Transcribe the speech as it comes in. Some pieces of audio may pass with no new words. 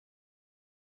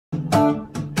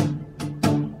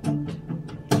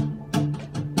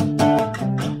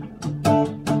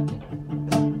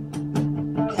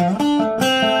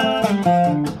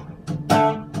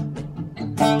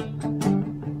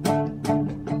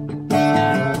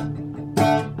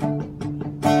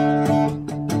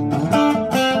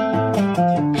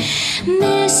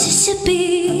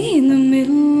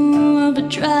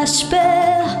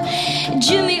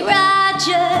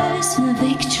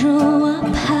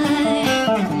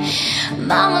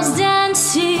Mama's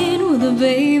dancing with a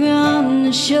baby on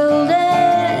her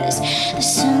shoulders. The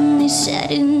sun is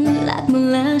setting like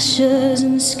molasses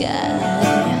in the sky.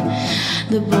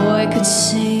 The boy could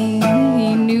sing,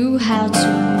 he knew how to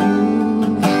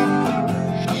move.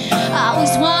 I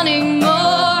was wanting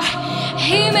more,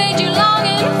 he made you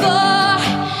longing for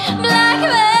black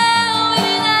velvet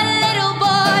in that little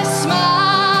boy's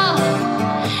smile.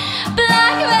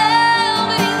 Black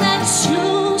velvet in that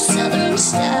slow southern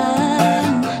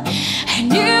style. A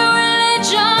new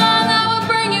religion that will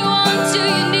bring you onto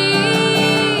your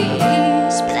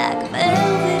knees. Black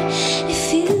velvet, if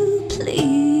you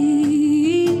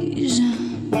please.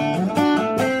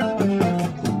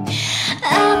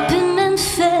 Up in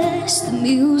Memphis, the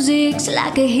music's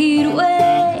like a heat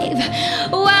wave,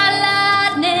 white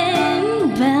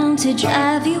lightning bound to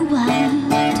drive you wild.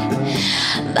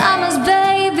 Mama's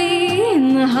baby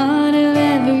in the heart of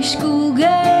every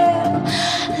schoolgirl.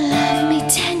 Love me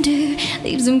tender,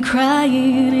 leaves him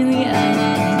crying in the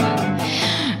eye.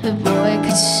 The boy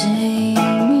could sing,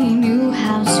 he knew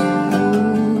how to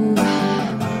move.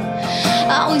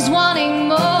 Always wanting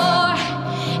more,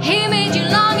 he made you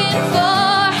longing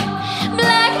for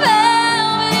black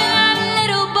velvet in that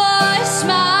little boy's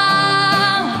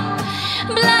smile.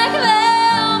 Black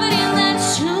velvet in that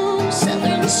slow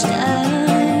southern style.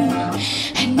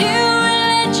 A new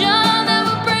religion that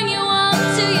will bring you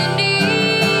onto your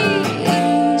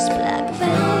knees. Black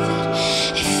velvet,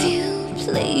 if you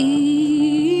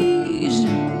please.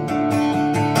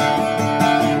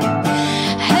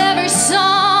 Every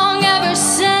song ever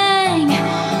sang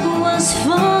was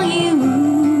for you.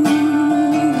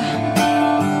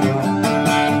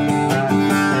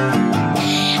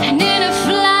 And in a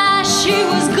flash she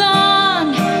was gone.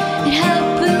 It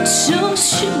happened so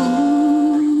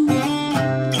soon.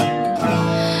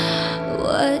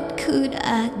 What could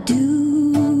I do?